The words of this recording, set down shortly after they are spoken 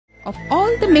Of all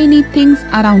the many things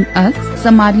around us,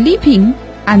 some are living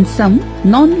and some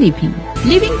non-living.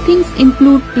 Living things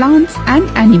include plants and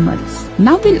animals.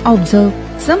 Now we'll observe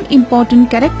some important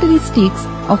characteristics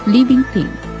of living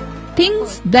things.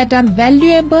 Things that are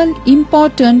valuable,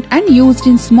 important and used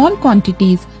in small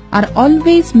quantities are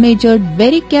always measured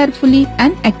very carefully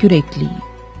and accurately.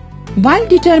 While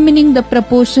determining the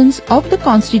proportions of the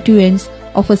constituents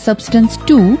of a substance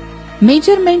too,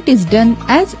 measurement is done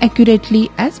as accurately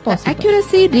as possible. The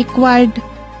accuracy required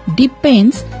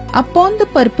depends upon the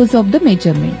purpose of the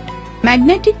measurement.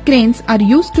 Magnetic cranes are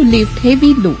used to lift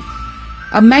heavy loads.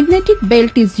 A magnetic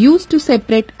belt is used to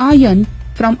separate iron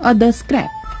from other scrap.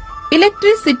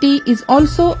 Electricity is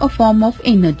also a form of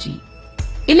energy.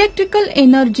 Electrical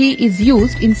energy is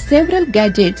used in several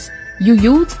gadgets you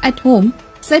use at home,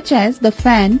 such as the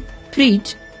fan,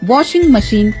 fridge, washing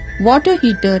machine, water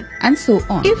heater and so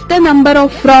on. If the number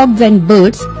of frogs and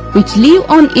birds which live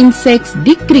on insects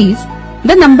decrease,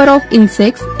 the number of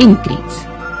insects increase.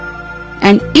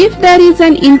 And if there is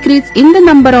an increase in the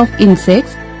number of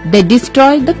insects, they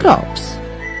destroy the crops.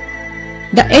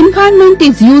 The environment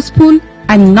is useful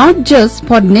and not just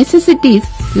for necessities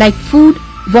like food,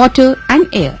 water and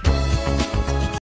air.